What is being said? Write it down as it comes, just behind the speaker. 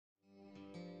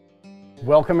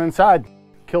Welcome inside.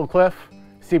 Kill Cliff,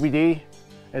 CBD.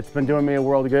 It's been doing me a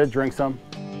world of good. Drink some.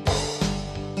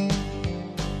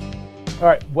 All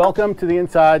right, welcome to the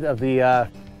inside of the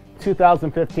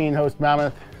 2015 Host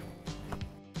Mammoth.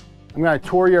 I'm going to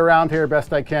tour you around here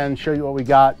best I can, show you what we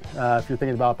got if you're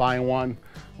thinking about buying one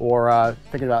or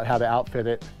thinking about how to outfit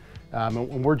it.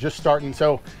 And we're just starting.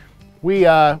 So we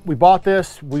bought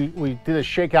this. We did a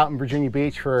shakeout in Virginia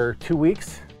Beach for 2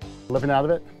 weeks, living out of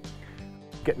it,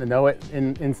 getting to know it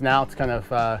ins and outs, kind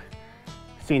of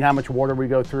seeing how much water we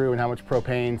go through and how much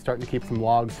propane, starting to keep some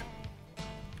logs.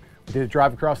 We did a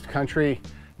drive across the country.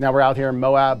 Now we're out here in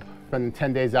Moab, spending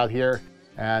 10 days out here.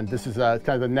 And this is kind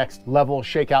of the next level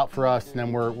shakeout for us. And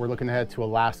then we're looking ahead to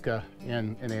Alaska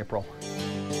in April.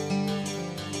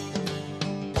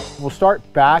 We'll start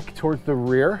back towards the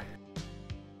rear.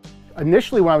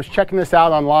 Initially, when I was checking this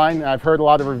out online, I've heard a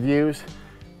lot of reviews.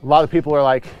 A lot of people are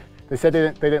like, they said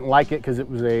they didn't like it because it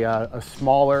was a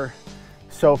smaller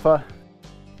sofa.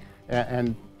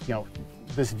 And you know,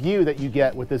 this view that you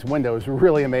get with this window is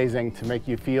really amazing to make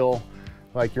you feel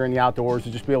like you're in the outdoors, to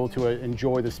just be able to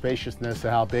enjoy the spaciousness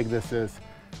of how big this is.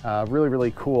 Really,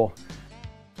 really cool.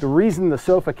 The reason the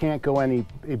sofa can't go any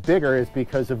bigger is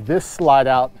because of this slide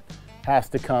out has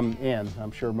to come in.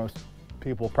 I'm sure most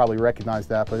people probably recognize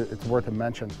that, but it's worth a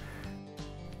mention.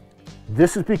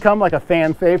 This has become like a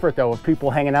fan favorite though, of people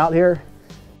hanging out here,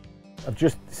 of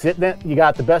just sitting it. You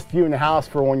got the best view in the house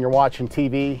for when you're watching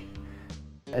TV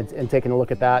and taking a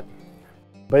look at that.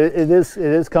 But it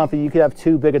is comfy. You could have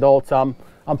two big adults. I'm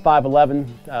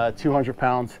 5'11", 200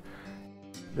 pounds.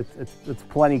 It's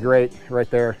plenty great right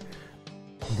there.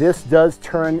 This does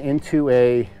turn into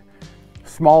a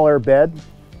smaller bed.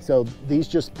 So these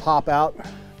just pop out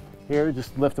here,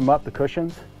 just lift them up, the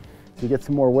cushions. So you get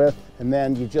some more width, and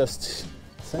then you just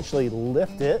essentially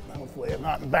lift it. Hopefully I'm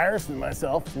not embarrassing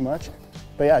myself too much.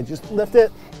 But yeah, just lift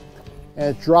it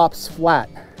and it drops flat.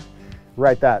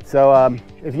 Right that. So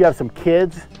if you have some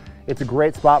kids, it's a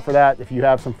great spot for that. If you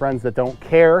have some friends that don't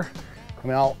care, I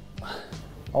mean, I'll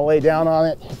lay down on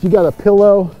it. If you got a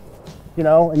pillow, you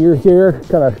know, and you're here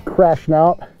kind of crashing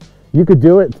out, you could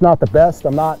do it. It's not the best.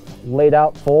 I'm not laid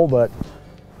out full, but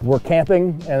we're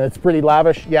camping and it's pretty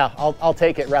lavish. Yeah, I'll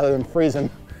take it rather than freezing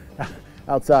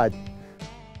outside.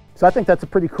 So I think that's a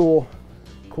pretty cool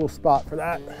spot for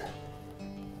that.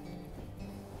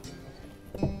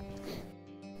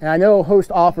 And I know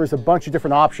Host offers a bunch of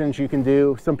different options you can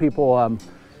do. Some people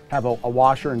have a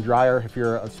washer and dryer if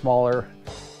you're a smaller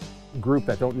group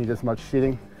that don't need as much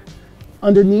seating.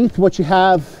 Underneath, what you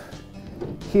have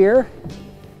here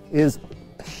is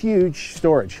huge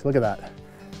storage. Look at that.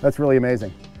 That's really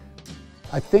amazing.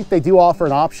 I think they do offer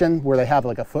an option where they have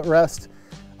like a footrest.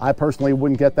 I personally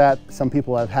wouldn't get that. Some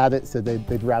people have had it, said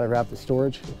they'd rather have the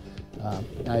storage.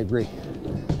 I agree.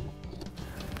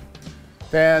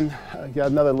 Then got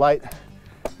another light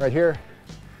right here.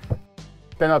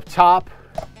 Then up top,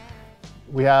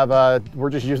 we have, we're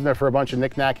just using it for a bunch of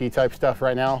knick-knacky type stuff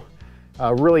right now.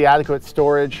 Really adequate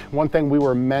storage. One thing we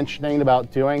were mentioning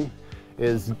about doing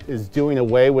is doing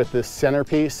away with this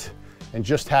centerpiece and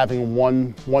just having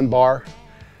one bar.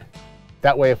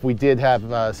 That way, if we did have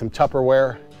some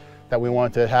Tupperware that we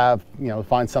wanted to have, you know,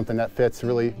 find something that fits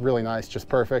really, really nice, just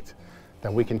perfect,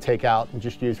 that we can take out and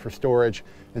just use for storage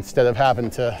instead of having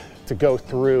to go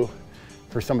through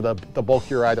for some of the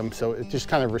bulkier items. So it just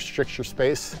kind of restricts your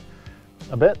space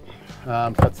a bit.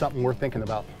 So that's something we're thinking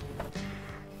about.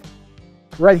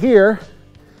 Right here,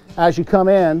 as you come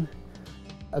in,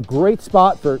 a great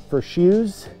spot for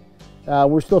shoes.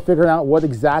 We're still figuring out what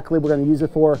exactly we're going to use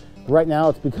it for. Right now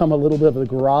it's become a little bit of a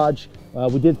garage.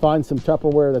 We did find some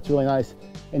Tupperware that's really nice.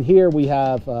 And here we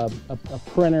have a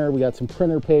printer. We got some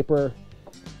printer paper.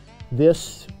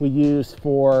 This we use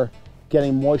for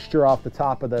getting moisture off the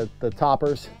top of the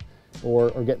toppers or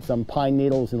getting some pine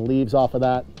needles and leaves off of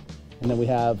that. And then we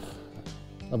have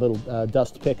a little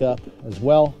dust pickup as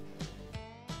well.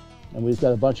 And we've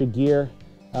got a bunch of gear.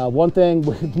 One thing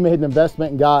we made an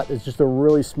investment and got is just a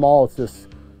really small, it's this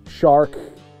Shark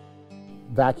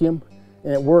vacuum.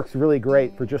 And it works really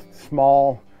great for just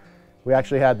small. We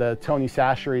actually had the Tony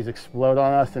Sacheries explode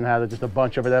on us and had just a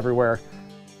bunch of it everywhere.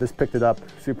 This picked it up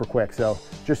super quick. So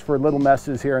just for little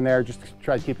messes here and there, just to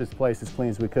try to keep this place as clean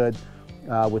as we could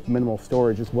with minimal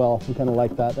storage as well. We kind of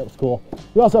like that. That was cool.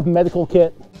 We also have a medical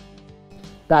kit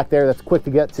back there that's quick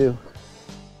to get to.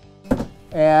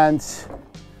 And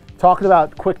talking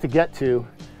about quick to get to,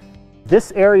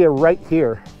 this area right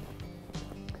here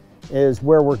is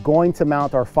where we're going to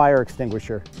mount our fire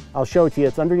extinguisher. I'll show it to you.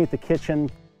 It's underneath the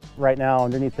kitchen right now,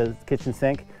 underneath the kitchen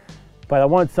sink. but I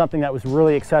wanted something that was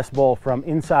really accessible from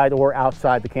inside or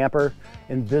outside the camper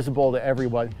and visible to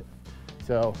everyone.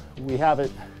 So we have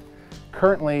it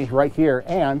currently right here,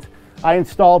 and I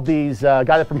installed these,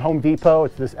 got it from Home Depot.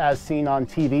 It's this as seen on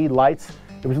TV lights.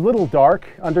 It was a little dark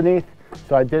underneath,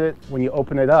 so I did it when you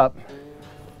open it up.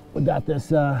 We got this,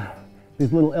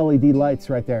 these little LED lights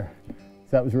right there.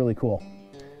 So that was really cool.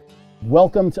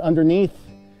 Welcome to underneath.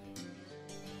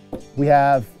 We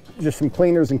have just some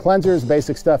cleaners and cleansers,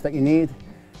 basic stuff that you need.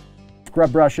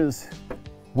 Scrub brushes.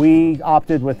 We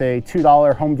opted with a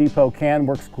 $2 Home Depot can,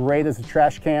 works great as a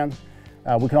trash can.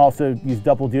 We can also use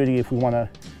double duty if we want to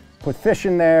put fish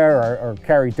in there or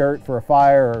carry dirt for a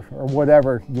fire or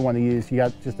whatever you want to use. You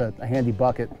got just a handy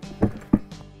bucket.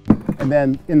 And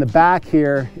then in the back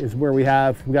here is where we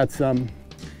got some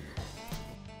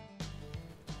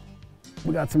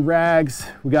rags,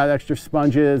 we got extra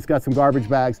sponges, got some garbage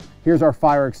bags. Here's our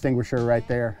fire extinguisher right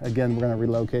there. Again, we're going to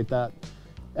relocate that.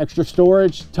 Extra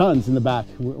storage, tons in the back.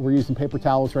 We're using paper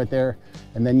towels right there.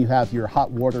 And then you have your hot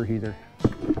water heater.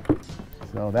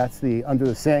 So that's the under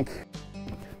the sink.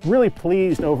 Really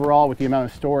pleased overall with the amount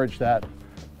of storage that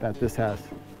this has.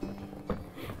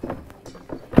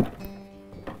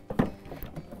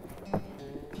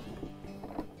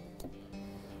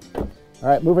 All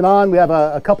right, moving on, we have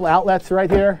a couple outlets right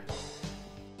here.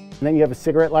 And then you have a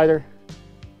cigarette lighter,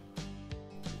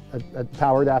 a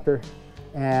power adapter.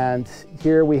 And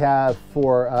here we have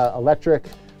for electric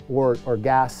or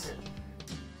gas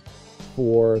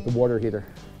for the water heater.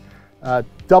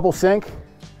 Double sink.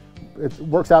 It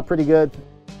works out pretty good.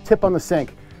 Tip on the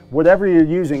sink, whatever you're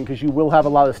using, because you will have a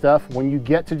lot of stuff, when you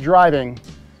get to driving,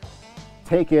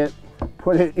 take it,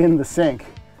 put it in the sink.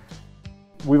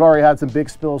 We've already had some big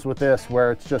spills with this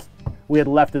where it's just, we had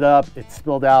left it up, it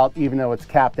spilled out, even though it's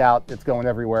capped out, it's going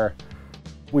everywhere.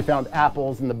 We found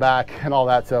apples in the back and all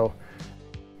that, so,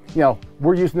 you know,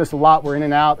 we're using this a lot. We're in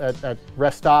and out at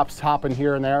rest stops, hopping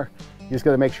here and there. You just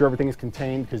gotta make sure everything is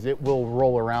contained because it will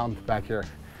roll around back here.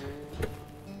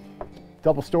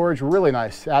 Double storage, really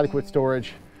nice, adequate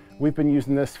storage. We've been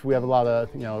using this. We have a lot of,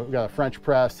 you know, we've got a French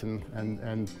press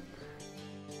and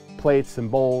plates and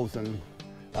bowls and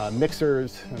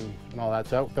mixers and all that.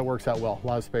 So that works out well. A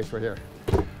lot of space right here.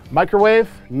 Microwave,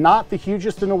 not the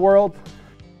hugest in the world,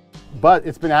 but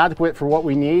it's been adequate for what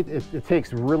we need. It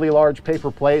takes really large paper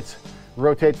plates,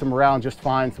 rotates them around just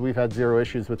fine. So we've had zero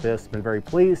issues with this. Been very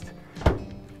pleased.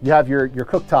 You have your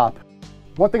cooktop.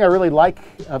 One thing I really like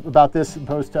about this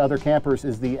opposed to other campers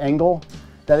is the angle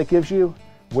that it gives you,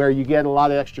 where you get a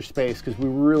lot of extra space, because we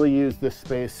really use this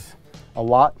space a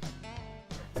lot.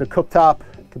 So cooktop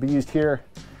could be used here,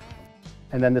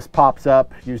 and then this pops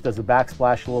up, used as a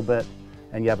backsplash a little bit,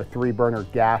 and you have a 3-burner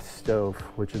gas stove,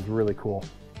 which is really cool.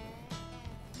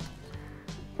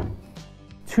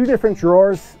 2 different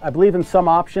drawers. I believe in some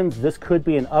options this could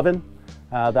be an oven.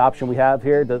 The option we have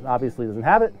here obviously doesn't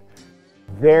have it.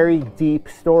 Very deep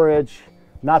storage,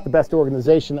 not the best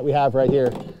organization that we have right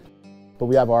here, but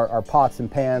we have our pots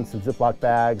and pans, some Ziploc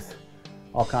bags,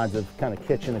 all kinds of kind of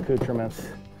kitchen accoutrements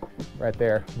right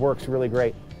there. Works really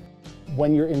great.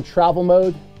 When you're in travel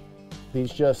mode, that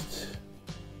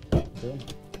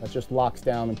just locks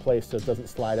down in place so it doesn't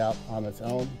slide out on its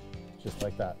own, just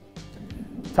like that.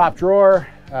 Top drawer,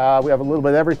 we have a little bit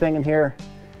of everything in here.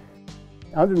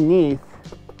 Underneath,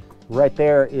 right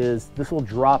there is, this will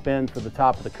drop in for the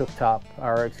top of the cooktop,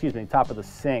 or excuse me, top of the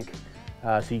sink.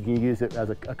 So you can use it as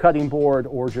a cutting board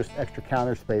or just extra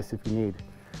counter space if you need.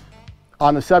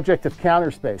 On the subject of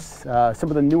counter space, some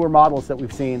of the newer models that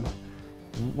we've seen,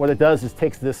 what it does is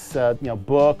takes this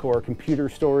book or computer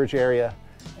storage area,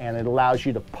 and it allows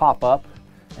you to pop up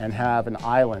and have an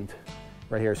island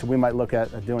right here. So we might look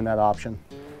at doing that option,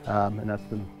 and that's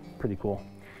been pretty cool.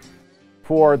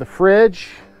 For the fridge,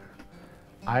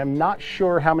 I am not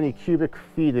sure how many cubic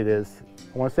feet it is.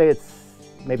 I want to say it's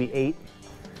maybe 8.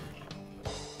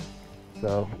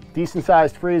 So decent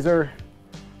sized freezer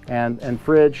and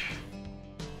fridge.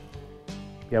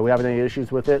 Yeah, we haven't any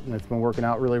issues with it, and it's been working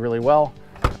out really, really well.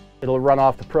 It'll run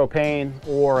off the propane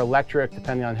or electric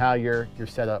depending on how you're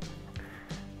set up.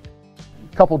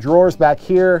 A couple drawers back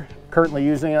here, currently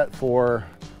using it for,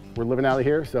 we're living out of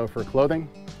here, so for clothing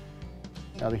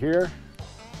out of here.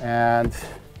 And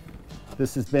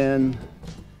this has been,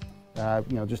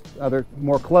 just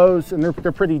more clothes, and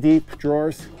they're pretty deep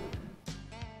drawers.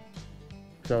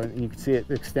 So you can see it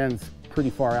extends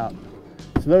pretty far out.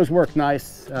 So those work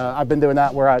nice. I've been doing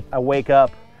that where I wake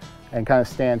up and kind of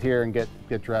stand here and get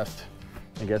dressed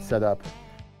and get set up.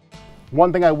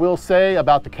 One thing I will say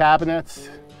about the cabinets,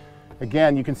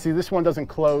 again, you can see this one doesn't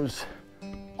close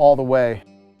all the way.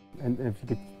 And if you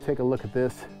could take a look at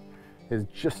this, is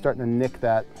just starting to nick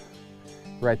that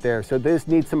right there. So this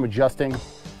needs some adjusting,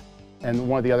 and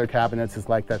one of the other cabinets is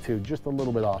like that too, just a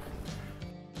little bit off.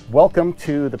 Welcome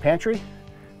to the pantry.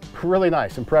 Really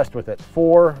nice, impressed with it.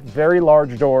 4 very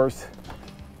large doors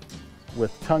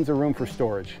with tons of room for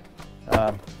storage.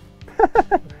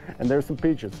 And there's some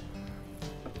peaches.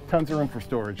 Tons of room for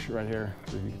storage right here,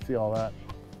 so you can see all that.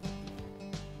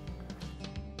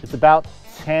 It's about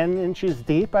 10 inches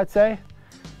deep, I'd say.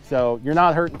 So you're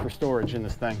not hurting for storage in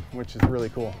this thing, which is really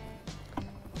cool.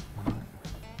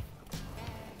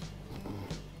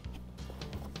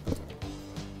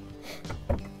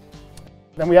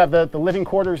 Then we have the living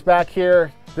quarters back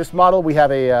here. This model, we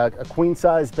have a queen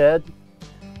size bed,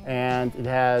 and it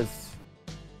has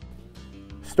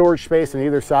storage space on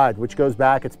either side, which goes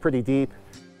back. It's pretty deep.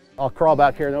 I'll crawl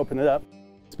back here and open it up.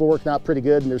 It's working out pretty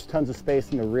good, and there's tons of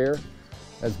space in the rear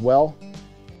as well.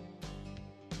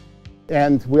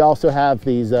 And we also have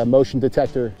these motion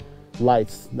detector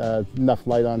lights, enough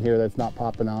light on here that's not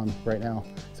popping on right now.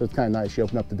 So it's kind of nice. You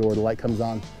open up the door, the light comes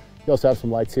on. You also have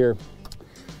some lights here.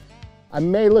 I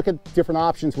may look at different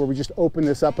options where we just open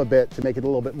this up a bit to make it a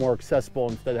little bit more accessible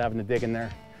instead of having to dig in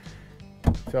there.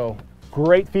 So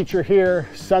great feature here,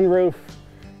 sunroof,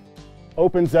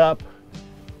 opens up.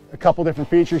 A couple different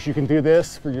features. You can do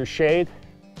this for your shade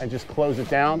and just close it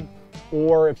down.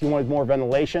 Or if you wanted more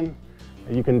ventilation,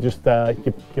 you can just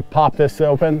you pop this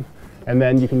open, and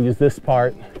then you can use this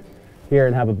part here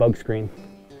and have a bug screen,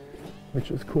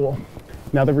 which is cool.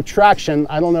 Now the retraction,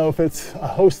 I don't know if it's a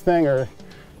Host thing or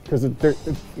because they're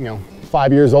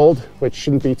 5 years old, which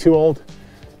shouldn't be too old,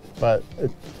 but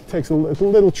it's a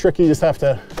little tricky. You just have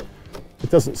to, it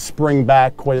doesn't spring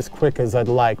back quite as quick as I'd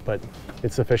like, but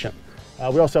it's sufficient.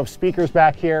 We also have speakers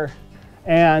back here,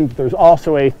 and there's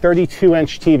also a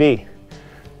 32-inch TV,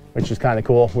 which is kind of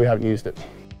cool. We haven't used it.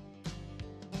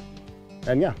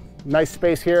 And yeah, nice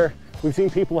space here. We've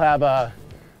seen people have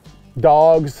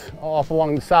dogs off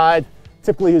along the side.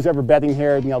 Typically, who's ever bedding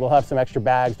here, they'll have some extra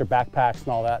bags, their backpacks and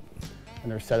all that,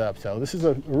 and they're set up. So this is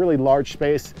a really large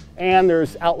space, and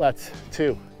there's outlets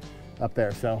too up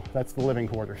there. So that's the living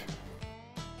quarters.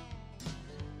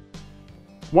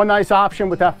 One nice option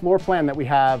with that floor plan that we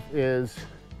have is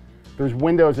there's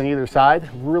windows on either side.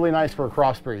 Really nice for a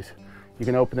cross breeze. You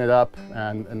can open it up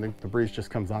and the breeze just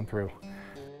comes on through.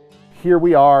 Here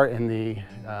we are in the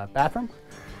bathroom.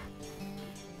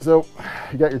 So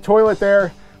you got your toilet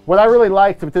there. What I really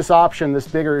liked with this option, this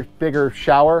bigger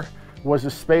shower, was a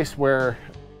space where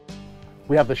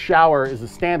we have the shower is a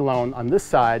standalone on this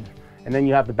side, and then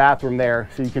you have the bathroom there,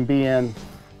 so you can be in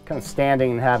kind of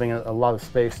standing and having a lot of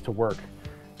space to work.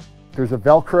 There's a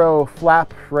Velcro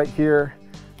flap right here,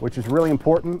 which is really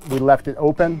important. We left it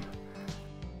open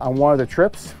on one of the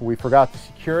trips. We forgot to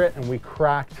secure it, and we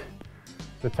cracked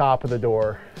the top of the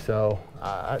door. So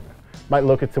I might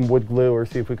look at some wood glue or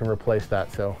see if we can replace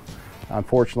that. So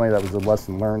unfortunately, that was a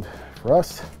lesson learned for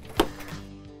us.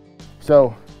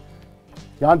 So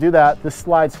you undo that, this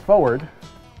slides forward,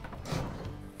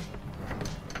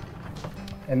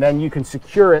 and then you can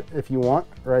secure it if you want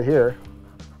right here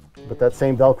with that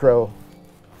same Velcro.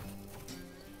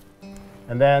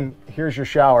 And then here's your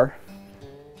shower.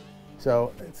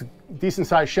 So it's a decent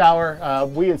sized shower.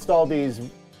 We installed these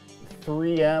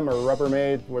 3M or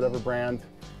Rubbermaid, whatever brand,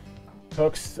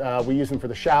 hooks. We use them for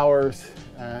the showers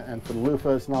and for the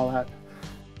loofahs and all that.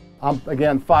 I'm,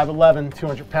 again, 5'11",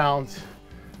 200 pounds,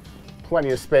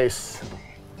 plenty of space.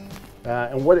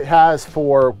 And what it has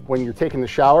for when you're taking the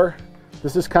shower,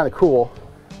 this is kind of cool.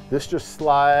 This just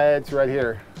slides right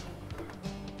here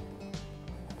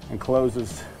and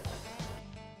closes.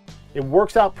 It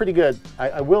works out pretty good.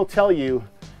 I will tell you,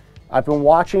 I've been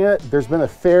watching it. There's been a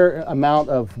fair amount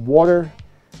of water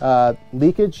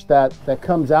leakage that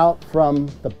comes out from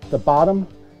the bottom.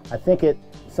 I think it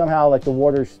somehow, like, the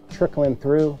water's trickling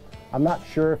through. I'm not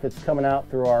sure if it's coming out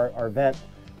through our vent.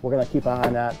 We're gonna keep an eye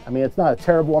on that. I mean, it's not a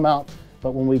terrible amount,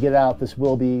 but when we get out, this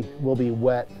will be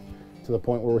wet to the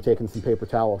point where we're taking some paper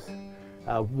towels.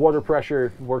 Water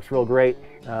pressure works real great.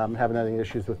 Haven't had any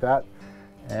issues with that.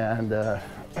 And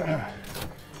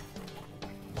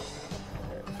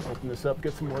open this up,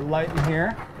 get some more light in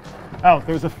here. Oh,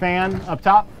 there's a fan up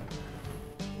top,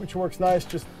 which works nice.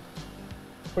 Just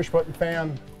push button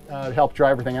fan to help dry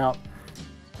everything out.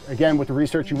 Again, with the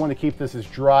research, you want to keep this as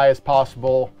dry as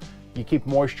possible. You keep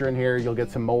moisture in here, you'll get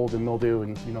some mold and mildew,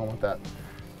 and you don't want that.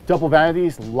 Double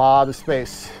vanities, a lot of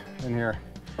space in here.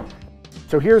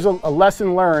 So here's a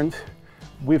lesson learned.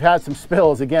 We've had some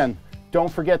spills. Again,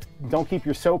 don't forget, don't keep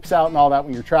your soaps out and all that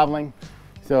when you're traveling.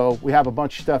 So we have a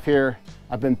bunch of stuff here.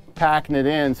 I've been packing it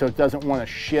in so it doesn't want to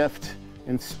shift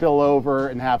and spill over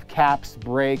and have caps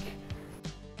break.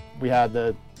 we had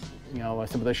the,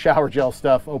 some of the shower gel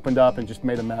stuff opened up and just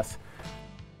made a mess.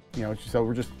 So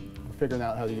we're just figuring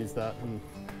out how to use that, and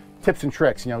tips and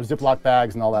tricks, Ziploc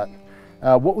bags and all that.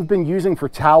 What we've been using for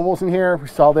towels in here, we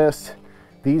saw this.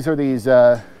 These are these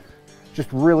just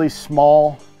really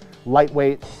small,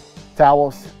 lightweight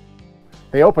towels.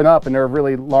 They open up and they're a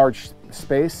really large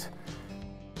space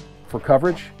for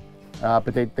coverage,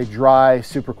 but they dry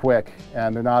super quick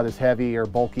and they're not as heavy or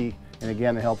bulky. And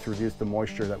again, it helps reduce the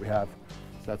moisture that we have.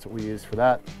 So that's what we use for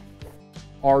that.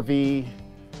 RV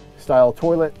style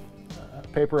toilet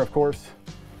paper, of course.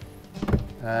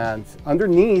 And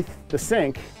underneath the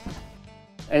sink,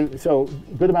 and so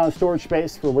good amount of storage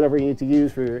space for whatever you need to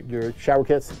use for your shower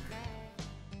kits.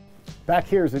 Back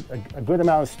here is a good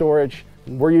amount of storage.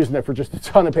 We're using it for just a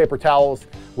ton of paper towels.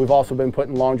 We've also been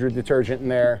putting laundry detergent in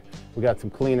there. We got some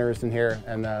cleaners in here,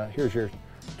 and here's your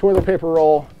toilet paper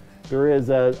roll. There is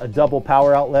a double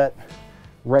power outlet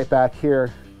right back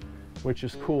here, which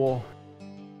is cool.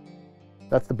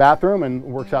 That's the bathroom and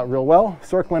works out real well.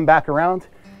 Circling back around,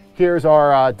 here's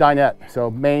our dinette, so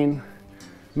main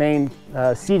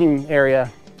seating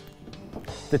area.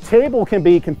 The table can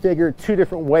be configured two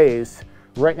different ways.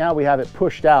 Right now we have it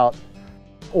pushed out,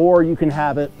 or you can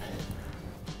have it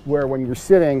where when you're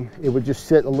sitting, it would just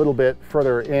sit a little bit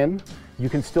further in. You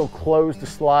can still close the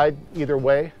slide either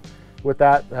way with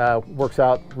that. Works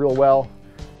out real well.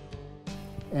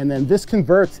 And then this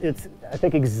converts, it's I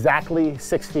think exactly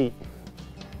 6 feet.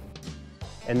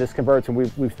 And this converts, and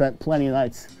we've spent plenty of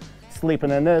nights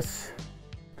sleeping in this.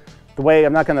 The way,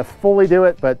 I'm not gonna fully do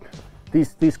it, but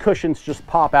these cushions just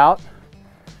pop out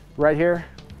right here.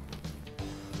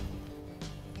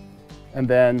 And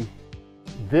then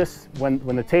this, when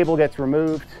the table gets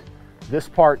removed, this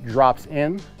part drops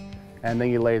in and then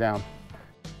you lay down.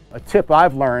 A tip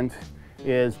I've learned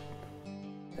is,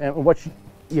 and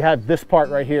you have this part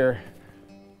right here,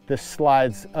 this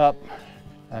slides up.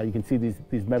 You can see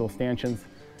these metal stanchions.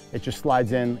 It just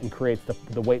slides in and creates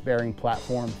the weight-bearing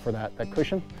platform for that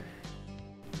cushion.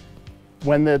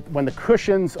 When the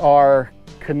cushions are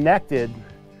connected,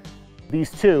 these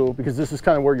two, because this is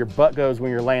kind of where your butt goes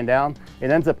when you're laying down,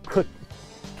 it ends up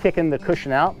kicking the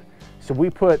cushion out. So we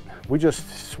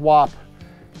just swap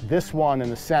this one in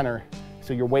the center,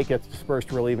 so your weight gets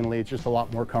dispersed real evenly. It's just a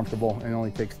lot more comfortable, and it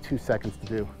only takes 2 seconds to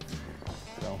do.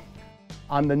 So,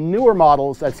 on the newer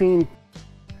models, I've seen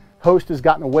Host has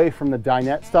gotten away from the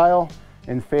dinette style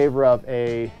in favor of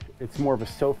it's more of a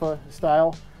sofa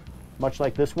style, much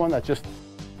like this one, that's just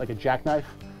like a jackknife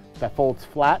that folds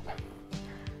flat.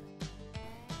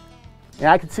 And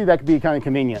I could see that could be kind of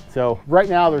convenient. So right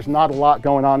now there's not a lot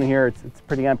going on in here. It's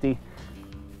pretty empty.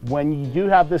 When you do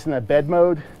have this in a bed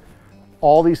mode,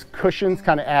 all these cushions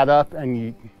kind of add up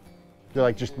and you're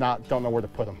like just don't know where to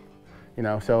put them.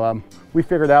 So we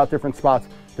figured out different spots.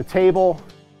 The table,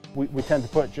 we tend to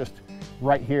put just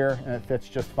right here and it fits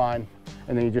just fine.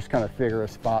 And then you just kind of figure a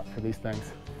spot for these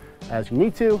things as you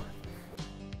need to.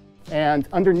 And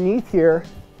underneath here,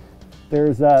 we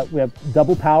have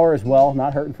double power as well,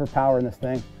 not hurting for power in this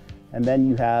thing. And then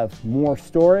you have more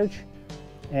storage,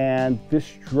 and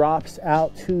this drops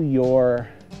out to your,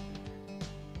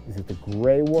 is it the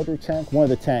gray water tank? One of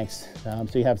the tanks.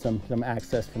 So you have some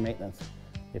access for maintenance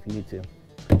if you need to.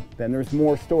 Then there's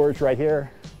more storage right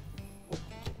here.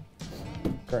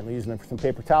 Currently using it for some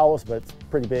paper towels, but it's a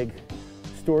pretty big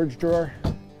storage drawer.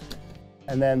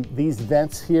 And then these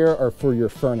vents here are for your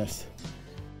furnace.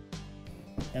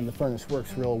 And the furnace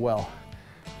works real well.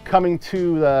 Coming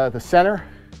to the center,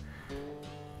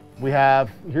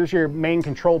 here's your main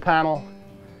control panel.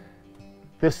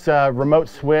 This remote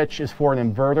switch is for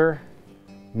an inverter.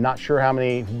 Not sure how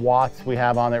many watts we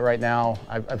have on it right now.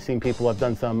 I've seen people have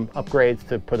done some upgrades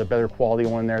to put a better quality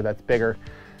one in there that's bigger.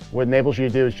 What it enables you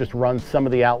to do is just run some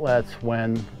of the outlets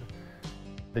when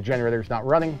the generator is not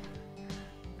running.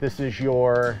 This is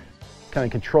your kind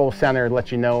of control center, to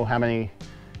let you know how many,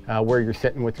 where you're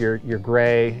sitting with your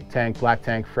gray tank, black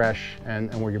tank, fresh,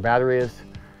 and where your battery is.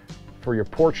 For your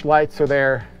porch lights are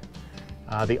there.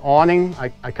 The awning,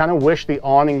 I kind of wish the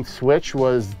awning switch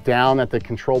was down at the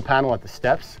control panel at the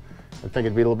steps. I think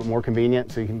it'd be a little bit more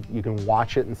convenient, so you can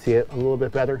watch it and see it a little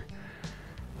bit better.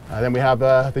 Then we have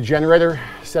the generator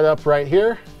set up right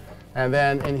here. And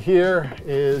then in here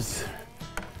is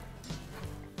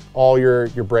all your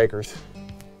breakers.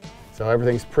 So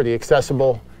everything's pretty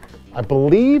accessible. I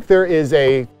believe there is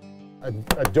a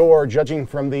door, judging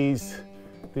from these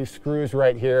screws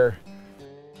right here,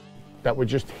 that would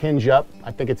just hinge up.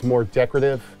 I think it's more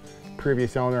decorative.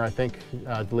 Previous owner, I think,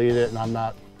 deleted it, and I'm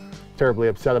not terribly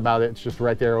upset about it. It's just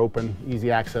right there, open, easy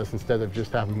access, instead of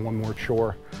just having one more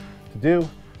chore to do.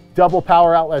 Double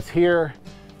power outlets here.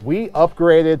 We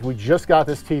upgraded, we just got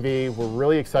this TV. We're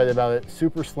really excited about it.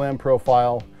 Super slim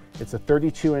profile. It's a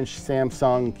 32-inch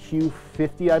Samsung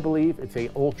Q50, I believe. It's a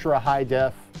ultra high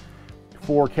def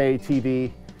 4K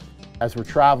TV. As we're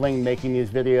traveling, making these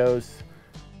videos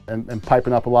and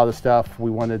piping up a lot of stuff, we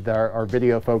wanted our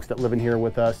video folks that live in here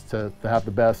with us to have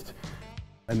the best.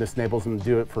 And this enables them to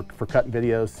do it for cutting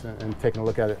videos and taking a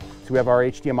look at it. So we have our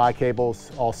HDMI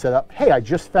cables all set up. Hey, I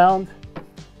just found,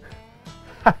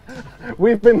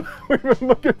 we've been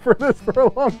looking for this for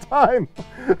a long time.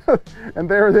 And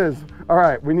there it is. All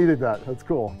right, we needed that. That's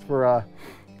cool. It's for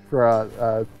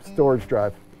a storage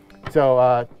drive.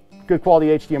 So good quality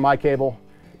HDMI cable.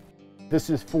 This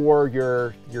is for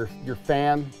your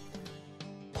fan.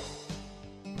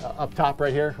 Up top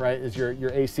right here, right, is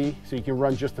your AC. So you can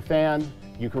run just the fan,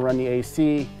 you can run the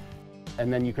AC,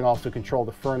 and then you can also control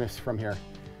the furnace from here.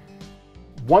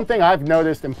 One thing I've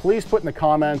noticed, and please put in the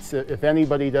comments if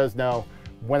anybody does know,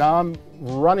 when I'm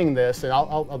running this, and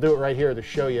I'll do it right here to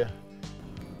show you.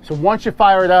 So once you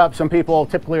fire it up, some people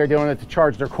typically are doing it to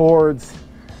charge their cords,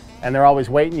 and they're always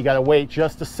waiting. You gotta wait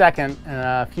just a second, and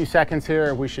a few seconds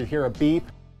here, we should hear a beep.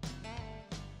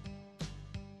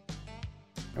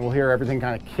 And we'll hear everything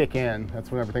kind of kick in.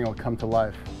 That's when everything will come to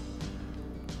life.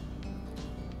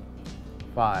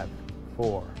 5,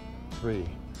 4, 3,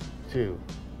 2,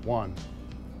 1.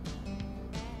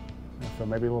 So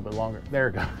maybe a little bit longer. There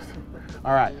it goes.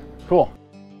 All right, cool.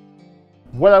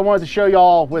 What I wanted to show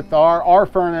y'all with our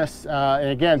furnace, and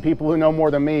again, people who know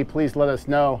more than me, please let us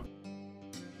know.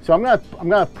 So I'm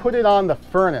gonna put it on the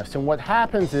furnace, and what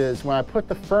happens is when I put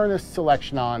the furnace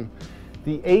selection on,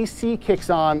 the AC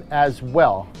kicks on as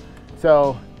well.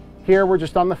 So here we're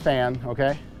just on the fan,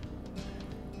 okay?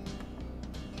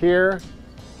 Here,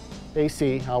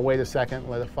 AC, I'll wait a second,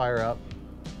 let it fire up.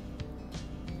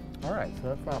 All right, so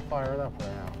that's not fired up right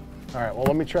now. All right, well,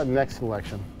 let me try the next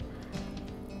selection.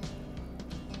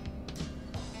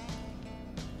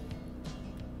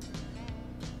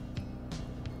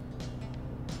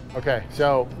 Okay,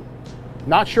 so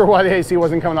not sure why the AC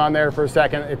wasn't coming on there for a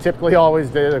second. It typically always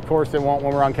did. Of course, it won't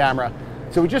when we're on camera.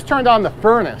 So we just turned on the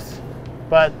furnace,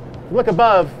 but look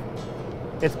above,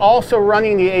 it's also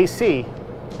running the AC,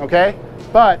 okay?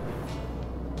 But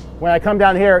when I come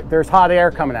down here, there's hot air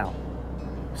coming out.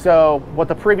 So what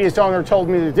the previous owner told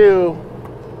me to do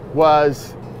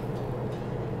was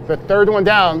the third one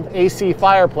down, AC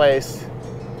fireplace,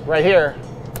 right here.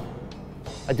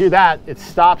 I do that, it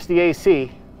stops the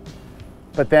AC,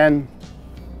 but then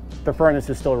the furnace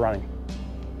is still running.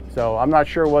 So I'm not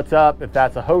sure what's up, if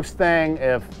that's a host thing,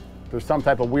 if there's some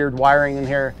type of weird wiring in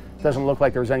here. It doesn't look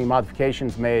like there's any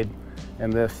modifications made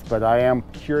in this, but I am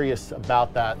curious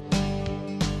about that.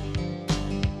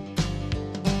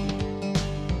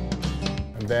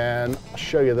 And then I'll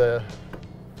show you that'll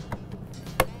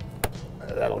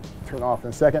turn off in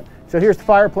a second. So here's the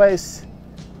fireplace.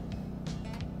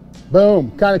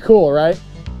 Boom, kind of cool, right?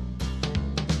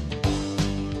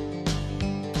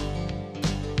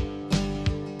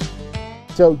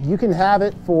 So you can have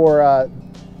it for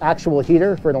actual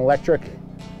heater, for an electric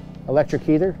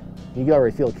heater. You can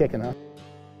already feel it kicking, huh?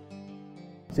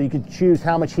 So you can choose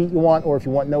how much heat you want, or if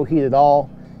you want no heat at all,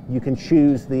 you can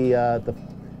choose the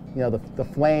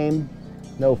flame,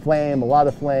 no flame, a lot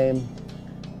of flame,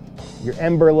 your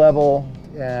ember level,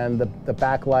 and the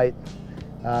backlight.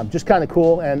 Just kind of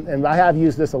cool, and I have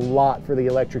used this a lot for the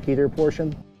electric heater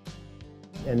portion,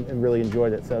 and really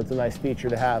enjoyed it. So it's a nice feature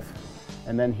to have.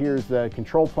 And then here's the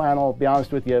control panel. To be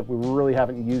honest with you, we really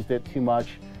haven't used it too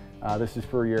much. This is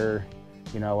for your,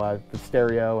 the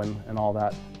stereo and all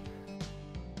that.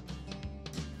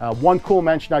 One cool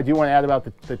mention I do want to add about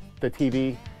the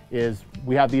TV is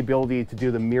we have the ability to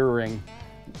do the mirroring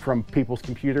from people's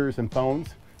computers and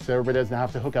phones, so everybody doesn't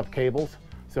have to hook up cables.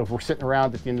 So if we're sitting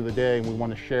around at the end of the day and we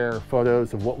want to share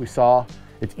photos of what we saw,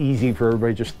 it's easy for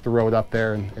everybody to just throw it up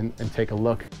there and take a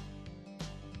look.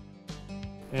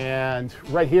 And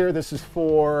right here, this is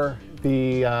for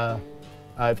the,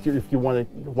 if you want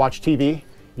to watch TV,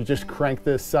 you just crank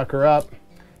this sucker up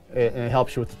and it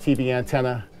helps you with the TV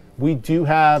antenna. We do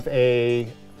have a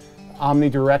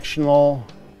omnidirectional,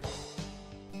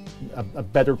 a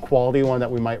better quality one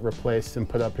that we might replace and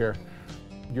put up here.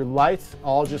 Your lights,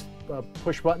 all just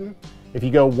push button. If you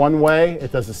go one way,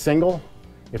 it does a single.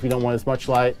 If you don't want as much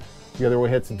light, the other way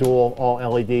hits a dual, all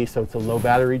LED, so it's a low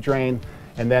battery drain.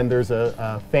 And then there's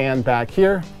a fan back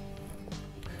here,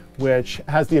 which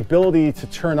has the ability to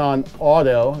turn on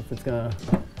auto, if it's gonna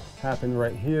happen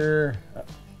right here.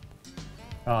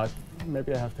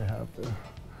 Maybe I have to have the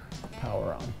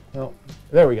power on. Well,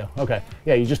 there we go, okay.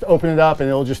 Yeah, you just open it up and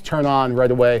it'll just turn on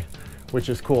right away which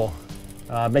is cool.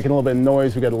 Making a little bit of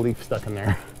noise. We got a leaf stuck in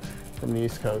there from the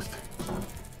East Coast.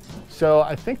 So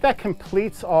I think that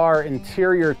completes our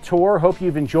interior tour. Hope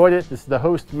you've enjoyed it. This is the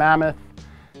Host Mammoth.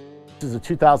 This is a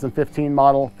 2015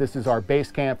 model. This is our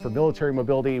base camp for military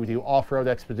mobility. We do off-road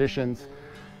expeditions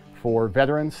for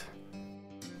veterans.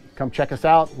 Come check us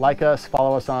out, like us,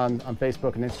 follow us on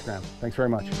Facebook and Instagram. Thanks very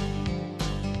much.